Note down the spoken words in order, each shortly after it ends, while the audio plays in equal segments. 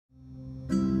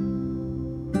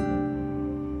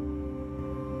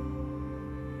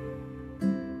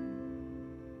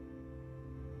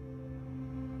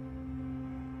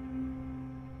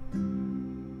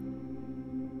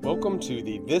Welcome to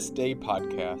the This Day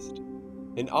podcast,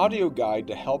 an audio guide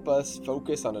to help us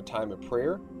focus on a time of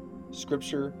prayer,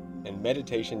 scripture, and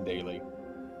meditation daily.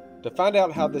 To find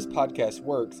out how this podcast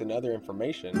works and other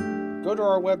information, go to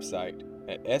our website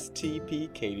at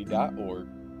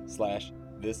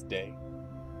stpkaty.org/thisday.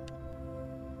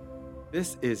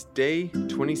 This is day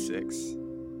 26.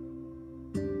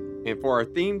 And for our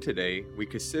theme today, we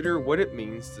consider what it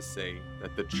means to say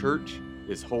that the church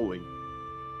is holy.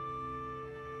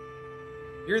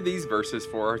 Hear these verses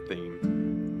for our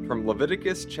theme from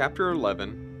Leviticus chapter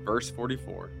 11, verse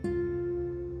 44.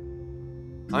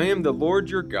 I am the Lord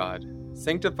your God.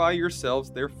 Sanctify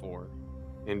yourselves therefore,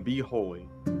 and be holy,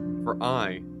 for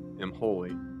I am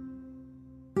holy.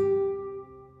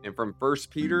 And from 1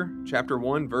 Peter chapter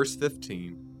 1, verse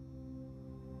 15.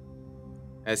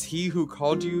 As he who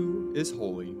called you is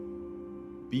holy,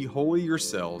 be holy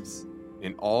yourselves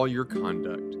in all your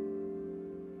conduct.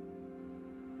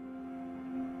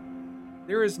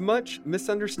 There is much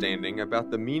misunderstanding about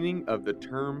the meaning of the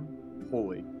term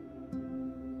holy.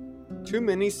 Too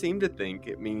many seem to think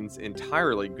it means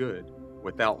entirely good,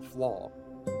 without flaw.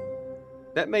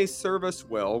 That may serve us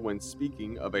well when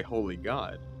speaking of a holy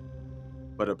God,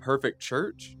 but a perfect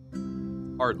church?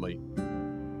 Hardly.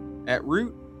 At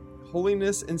root,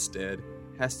 holiness instead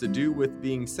has to do with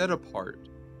being set apart,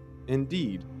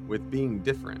 indeed, with being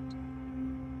different.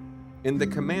 In the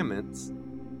commandments,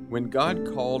 when God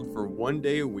called for one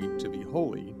day a week to be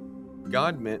holy,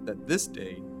 God meant that this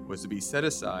day was to be set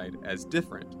aside as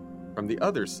different from the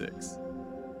other 6,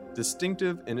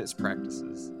 distinctive in its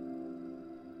practices.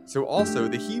 So also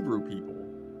the Hebrew people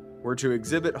were to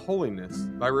exhibit holiness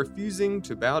by refusing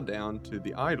to bow down to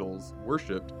the idols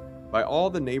worshipped by all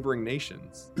the neighboring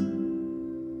nations.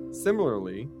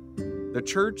 Similarly, the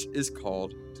church is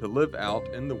called to live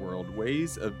out in the world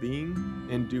ways of being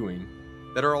and doing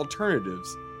that are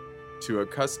alternatives to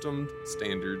accustomed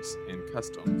standards and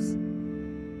customs.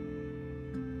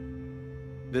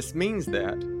 This means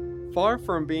that, far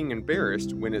from being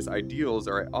embarrassed when its ideals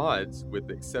are at odds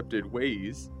with accepted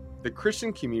ways, the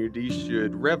Christian community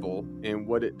should revel in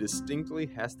what it distinctly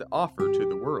has to offer to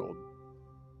the world.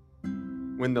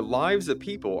 When the lives of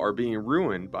people are being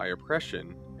ruined by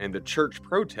oppression and the church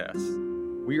protests,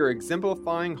 we are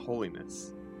exemplifying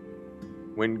holiness.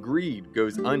 When greed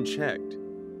goes unchecked,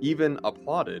 even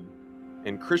applauded,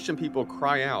 and Christian people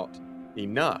cry out,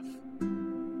 "Enough!"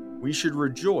 we should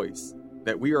rejoice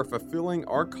that we are fulfilling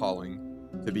our calling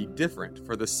to be different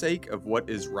for the sake of what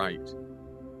is right.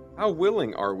 How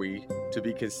willing are we to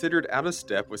be considered out of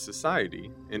step with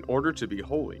society in order to be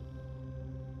holy?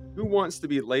 Who wants to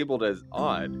be labeled as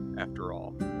odd, after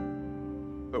all?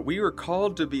 But we are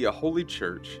called to be a holy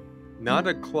church, not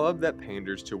a club that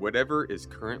panders to whatever is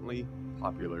currently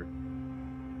popular.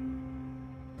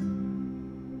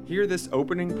 Hear this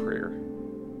opening prayer.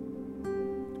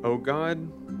 O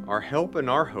God, our help and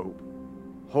our hope,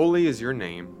 holy is your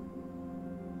name.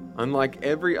 Unlike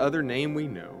every other name we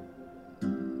know,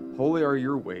 holy are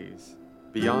your ways,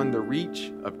 beyond the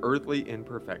reach of earthly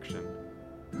imperfection.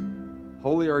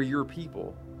 Holy are your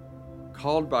people,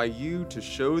 called by you to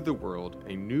show the world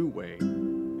a new way,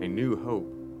 a new hope.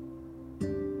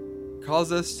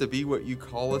 Cause us to be what you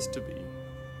call us to be,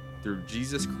 through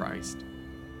Jesus Christ,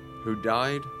 who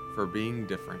died for being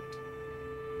different.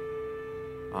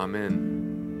 Amen.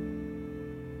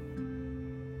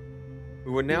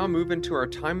 We will now move into our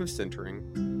time of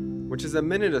centering, which is a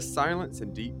minute of silence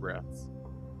and deep breaths.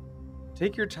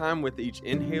 Take your time with each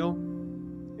inhale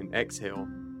and exhale.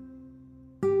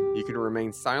 You can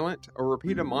remain silent or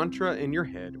repeat a mantra in your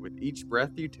head with each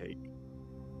breath you take.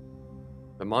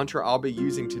 The mantra I'll be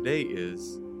using today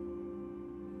is,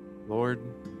 Lord,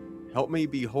 help me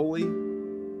be holy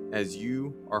as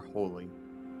you are holy.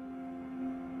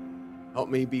 Help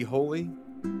me be holy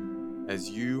as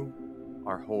you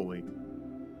are holy.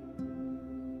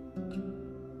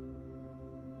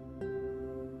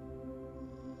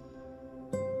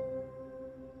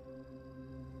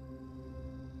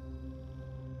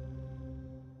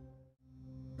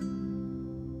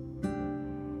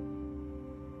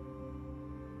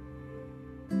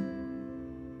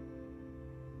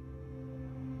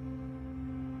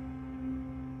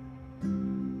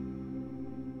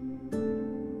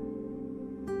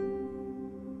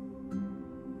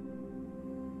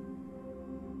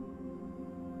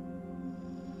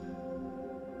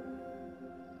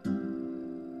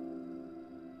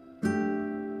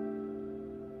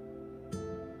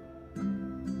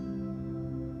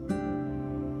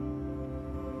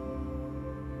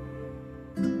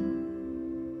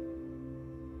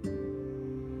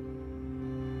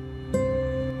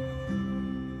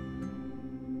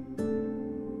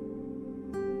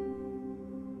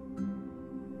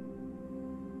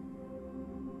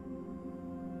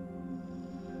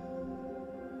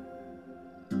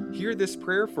 Hear this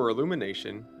prayer for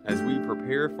illumination as we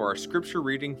prepare for our scripture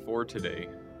reading for today.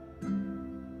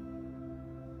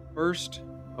 First,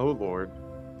 O Lord,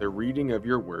 the reading of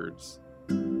your words,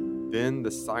 then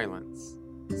the silence,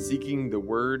 seeking the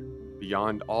word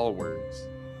beyond all words.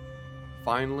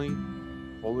 Finally,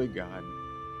 Holy God,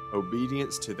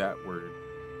 obedience to that word.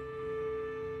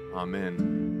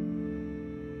 Amen.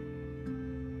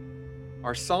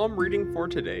 Our psalm reading for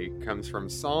today comes from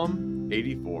Psalm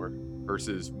 84,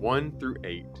 verses 1 through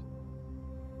 8.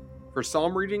 For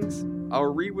psalm readings,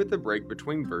 I'll read with a break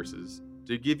between verses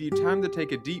to give you time to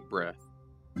take a deep breath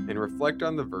and reflect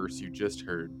on the verse you just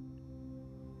heard.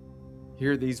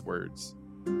 Hear these words.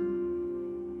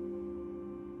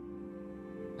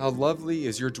 How lovely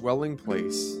is your dwelling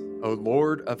place, O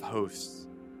Lord of hosts!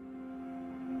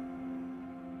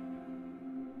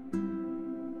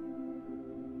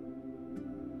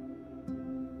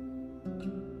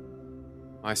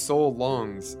 My soul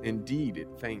longs, indeed it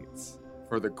faints,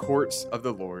 for the courts of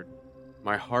the Lord.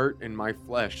 My heart and my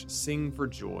flesh sing for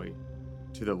joy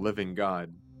to the living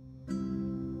God.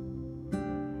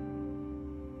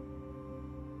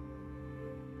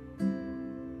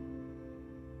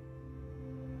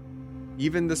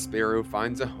 Even the sparrow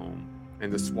finds a home,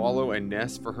 and the swallow a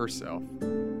nest for herself,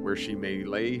 where she may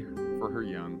lay for her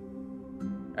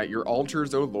young. At your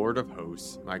altars, O Lord of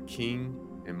hosts, my King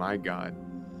and my God.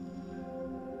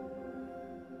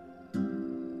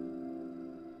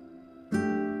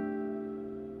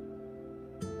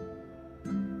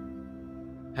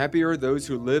 Happy are those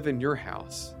who live in your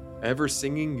house, ever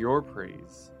singing your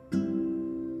praise.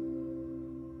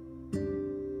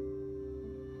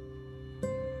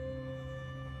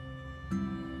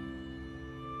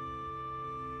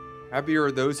 Happy are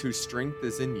those whose strength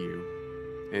is in you,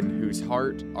 and whose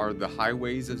heart are the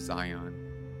highways of Zion.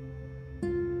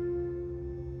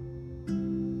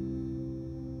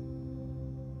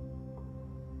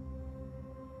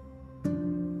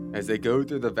 As they go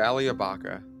through the valley of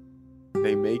Baca,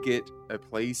 they make it a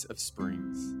place of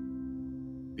springs.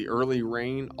 The early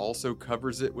rain also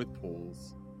covers it with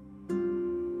pools.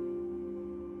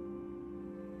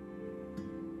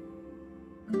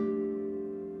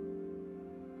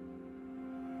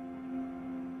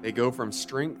 They go from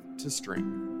strength to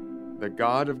strength. The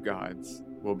God of gods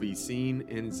will be seen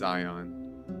in Zion.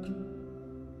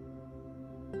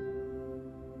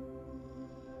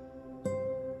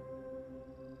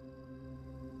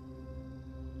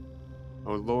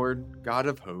 O Lord, God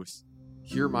of hosts,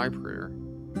 hear my prayer.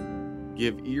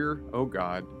 Give ear, O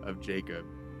God of Jacob.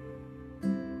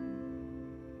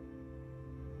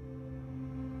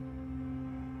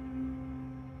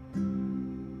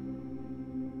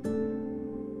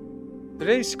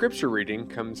 Today's scripture reading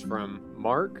comes from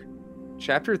Mark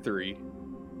chapter 3,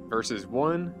 verses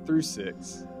 1 through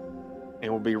 6,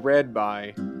 and will be read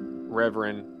by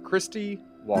Reverend Christy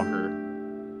Walker.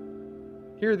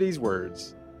 Hear these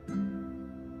words.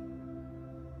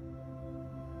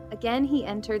 Again he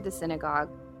entered the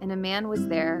synagogue, and a man was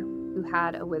there who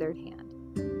had a withered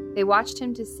hand. They watched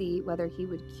him to see whether he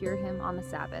would cure him on the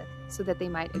Sabbath, so that they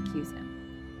might accuse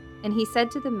him. And he said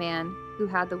to the man who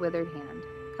had the withered hand,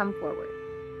 "Come forward."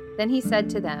 Then he said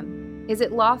to them, "Is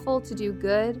it lawful to do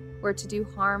good or to do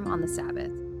harm on the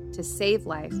Sabbath, to save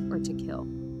life or to kill?"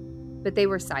 But they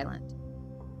were silent.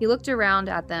 He looked around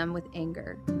at them with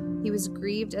anger. He was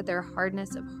grieved at their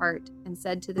hardness of heart and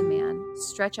said to the man,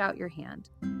 "Stretch out your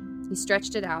hand." He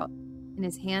stretched it out, and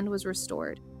his hand was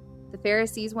restored. The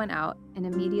Pharisees went out and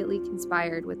immediately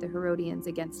conspired with the Herodians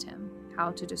against him,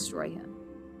 how to destroy him.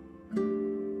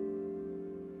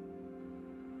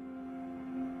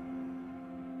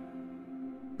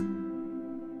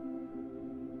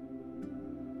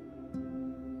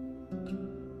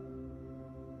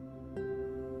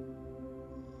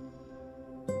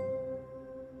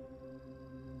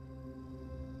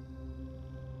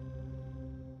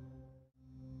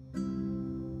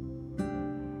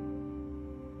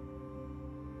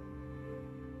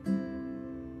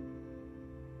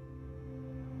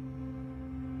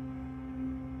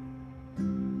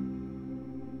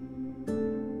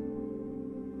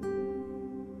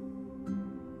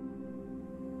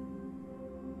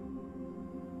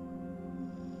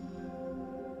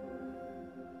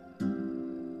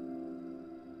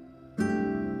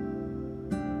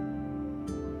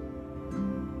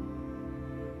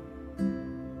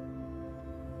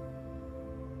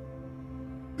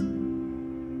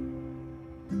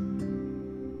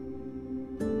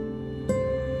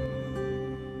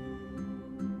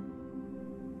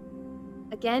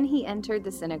 Again he entered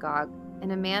the synagogue,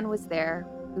 and a man was there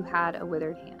who had a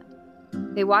withered hand.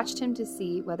 They watched him to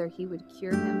see whether he would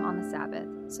cure him on the Sabbath,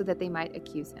 so that they might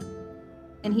accuse him.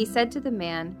 And he said to the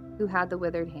man who had the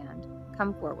withered hand,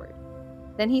 "Come forward."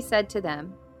 Then he said to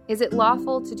them, "Is it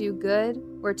lawful to do good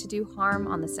or to do harm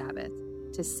on the Sabbath,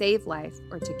 to save life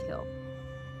or to kill?"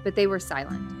 But they were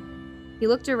silent. He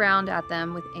looked around at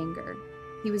them with anger.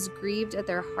 He was grieved at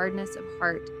their hardness of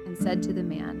heart and said to the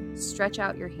man, "Stretch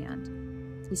out your hand."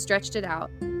 He stretched it out,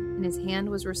 and his hand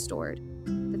was restored.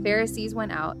 The Pharisees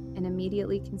went out and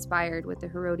immediately conspired with the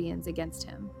Herodians against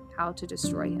him, how to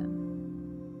destroy him.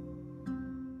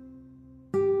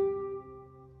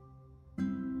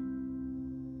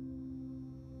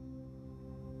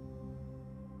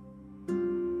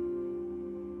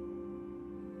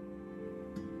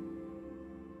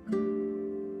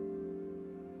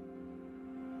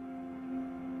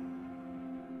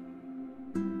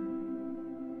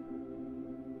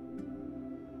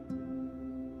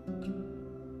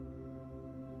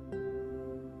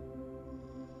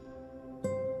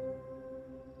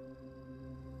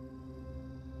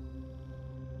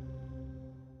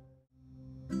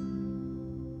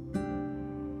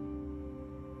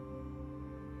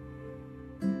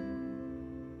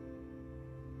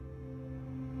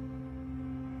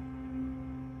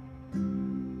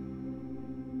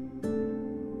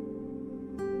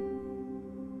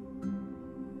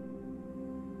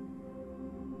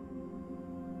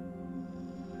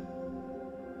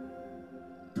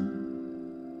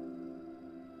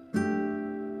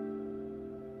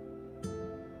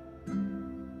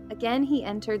 Again he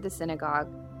entered the synagogue,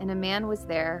 and a man was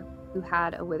there who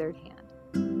had a withered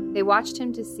hand. They watched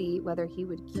him to see whether he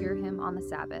would cure him on the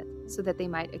Sabbath, so that they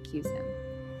might accuse him.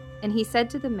 And he said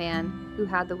to the man who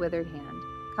had the withered hand,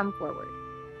 "Come forward."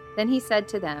 Then he said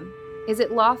to them, "Is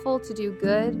it lawful to do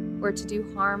good or to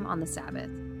do harm on the Sabbath,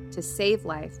 to save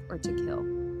life or to kill?"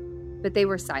 But they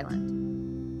were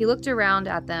silent. He looked around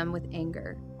at them with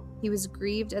anger. He was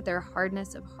grieved at their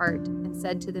hardness of heart and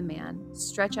said to the man,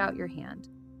 "Stretch out your hand."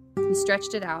 He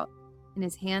stretched it out, and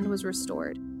his hand was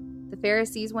restored. The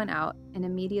Pharisees went out and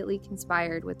immediately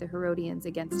conspired with the Herodians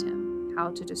against him,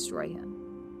 how to destroy him.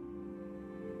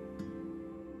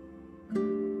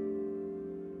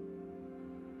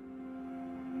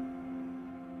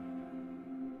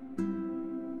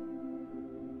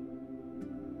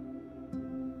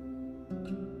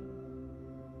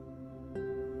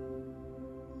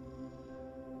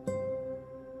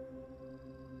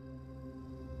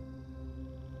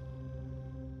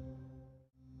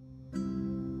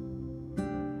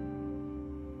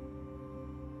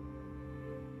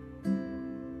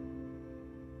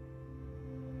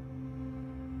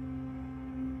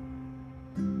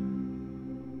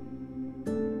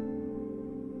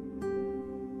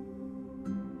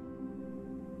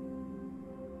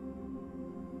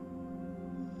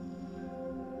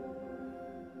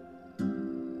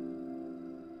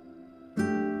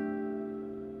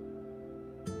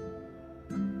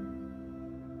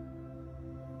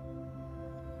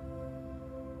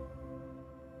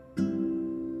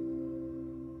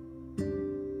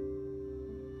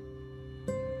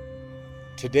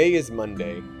 Today is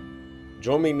Monday.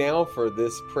 Join me now for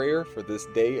this prayer for this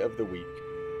day of the week.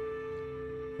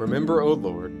 Remember, O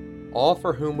Lord, all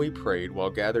for whom we prayed while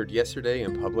gathered yesterday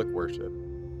in public worship.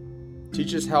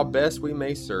 Teach us how best we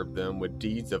may serve them with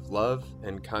deeds of love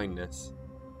and kindness.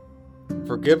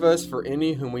 Forgive us for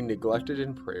any whom we neglected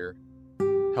in prayer.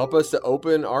 Help us to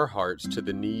open our hearts to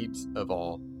the needs of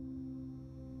all.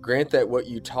 Grant that what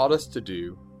you taught us to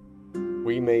do,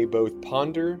 we may both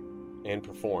ponder and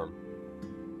perform.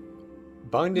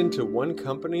 Bind into one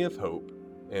company of hope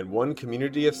and one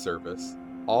community of service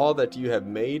all that you have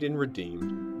made and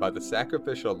redeemed by the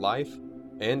sacrificial life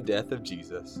and death of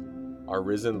Jesus, our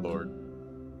risen Lord.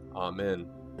 Amen.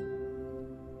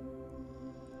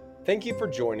 Thank you for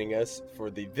joining us for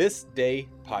the This Day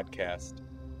podcast.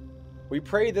 We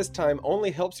pray this time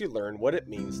only helps you learn what it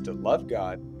means to love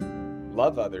God,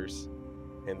 love others,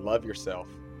 and love yourself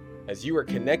as you are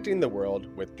connecting the world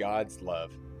with God's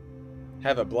love.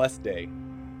 Have a blessed day.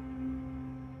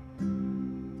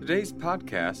 Today's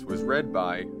podcast was read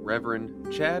by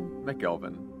Reverend Chad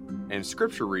McElvin and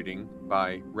scripture reading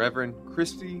by Reverend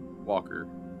Christy Walker.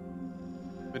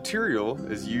 Material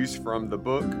is used from the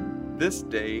book This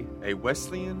Day, A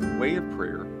Wesleyan Way of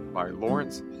Prayer by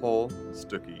Lawrence Hull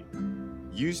Stuckey,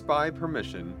 used by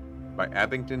permission by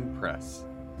Abingdon Press.